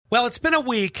Well, it's been a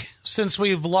week since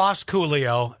we've lost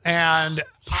Coolio, and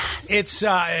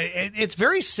it's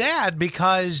very sad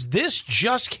because this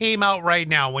just came out right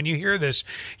now. When you hear this,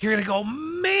 you're going to go,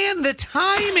 man, the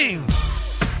timing.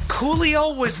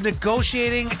 Coolio was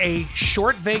negotiating a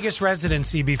short Vegas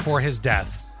residency before his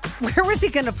death. Where was he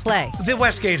going to play? The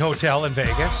Westgate Hotel in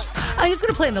Vegas. Oh, he was going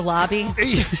to play in the lobby.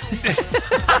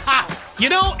 You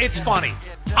know, it's funny.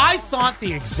 I thought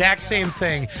the exact same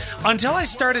thing until I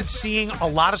started seeing a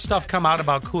lot of stuff come out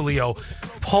about Coolio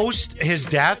post his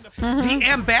death. The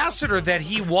ambassador that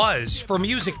he was for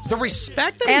music, the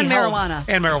respect that And he held, marijuana.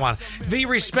 and marijuana, the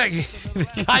respect.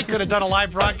 The guy could have done a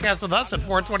live broadcast with us at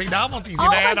 420 Novelties and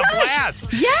Oh I had my a gosh.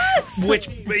 blast. Yes. Which,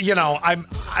 you know, I'm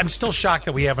still shocked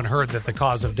that we haven't heard that the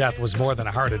cause of death was more than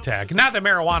a heart attack. Not that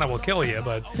marijuana will kill you,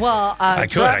 but Well, I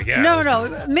guess. No.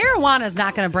 Marijuana is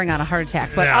not going to bring on a heart attack,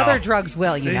 but No. other drugs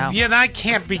will, you know. Yeah, and I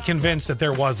can't be convinced that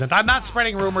there wasn't. I'm not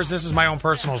spreading rumors. This is my own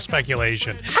personal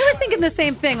speculation. I was thinking the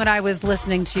same thing when I was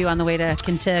listening to you on the way to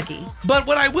Kentucky. But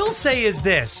what I will say is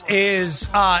this,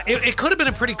 it could have been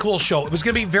a pretty cool show. It was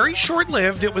going to be very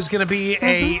short-lived. It was going to be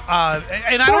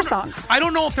Four songs. I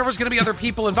don't know if there was going to be other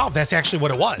people involved. That's actually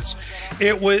what it was.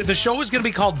 The show was going to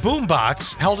be called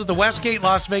Boombox, held at the Westgate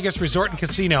Las Vegas Resort and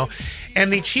Casino.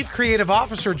 And the chief creative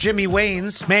officer, Jimmy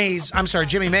Mays,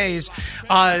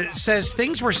 says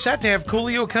things were set to have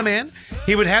Coolio come in.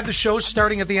 He would have the show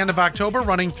starting at the end of October,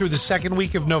 running through the second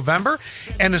week of November.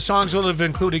 And the songs would have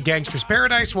included Gangsta's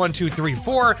Paradise, 1, 2, 3,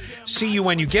 4, See You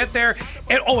When You Get There.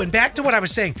 And back to what I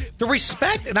was saying, the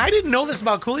respect, and I didn't know this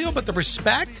about Coolio, but the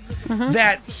respect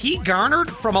that he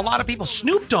garnered from a lot of people.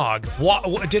 Snoop Dogg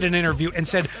did an interview and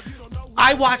said,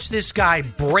 I watched this guy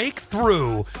break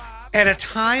through at a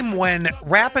time when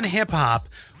rap and hip hop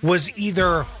was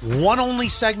either one only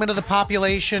segment of the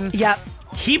population. Yep.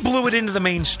 He blew it into the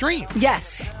mainstream.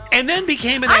 Yes. And then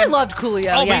became I loved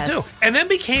Coolio. Oh, yes. me too. And then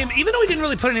became, even though he didn't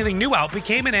really put anything new out,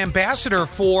 became an ambassador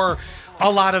for a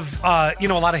lot of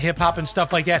hip hop and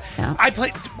stuff like that. Yeah. I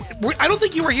don't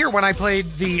think you were here when I played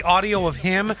the audio of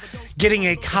him getting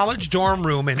a college dorm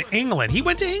room in England. He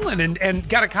went to England and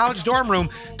got a college dorm room,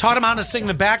 taught him how to sing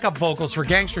the backup vocals for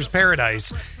Gangsta's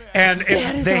Paradise. And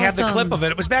they had the clip of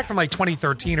it. It was back from like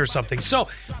 2013 or something. So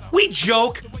we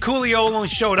joke Coolio only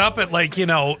showed up at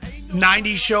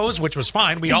 90 shows, which was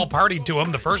fine. We all partied to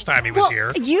him the first time he was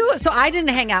here. So I didn't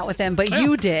hang out with him, but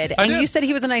you did. I And did. you said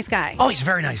he was a nice guy. Oh, he's a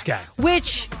very nice guy.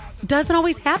 Which doesn't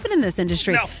always happen in this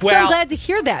industry. No, So I'm glad to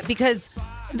hear that because...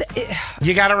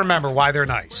 You got to remember why they're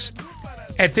nice.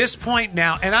 At this point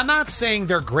now, and I'm not saying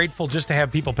they're grateful just to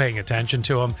have people paying attention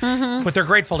to them, but they're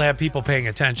grateful to have people paying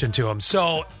attention to them.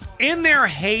 So in their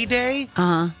heyday,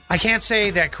 I can't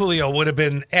say that Coolio would have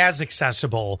been as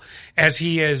accessible as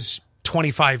he is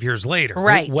 25 years later.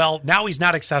 Right. Well, now he's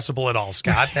not accessible at all,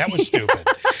 Scott. That was stupid.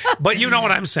 But you know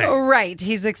what I'm saying. Right.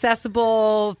 He's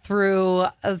accessible through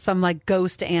some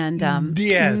Ghost and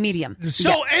Medium. So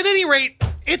Yeah. at any rate,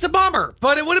 it's a bummer,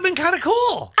 but it would have been kind of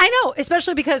cool. I know,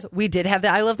 especially because we did have the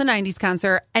I Love the 90s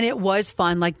concert and it was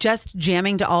fun, just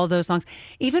jamming to all of those songs.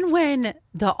 Even when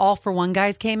the All for One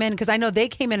guys came in, because I know they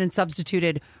came in and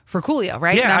substituted for Coolio,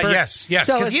 right? Yeah, Remember? yes.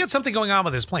 So Because he had something going on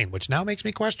with his plane, which now makes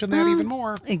me question that even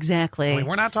more. Exactly. I mean,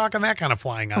 we're not talking that kind of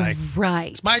flying eye.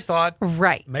 Right. It's my thought.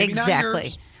 Right. Maybe not exactly.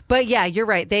 yours. But yeah, you're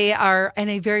right. They are in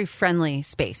a very friendly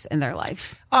space in their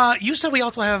life. You said we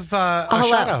also have a Hello.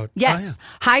 shout out. Yes. Oh,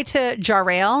 yeah. Hi to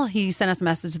Jarrail. He sent us a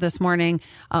message this morning.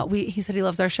 He said he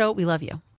loves our show. We love you.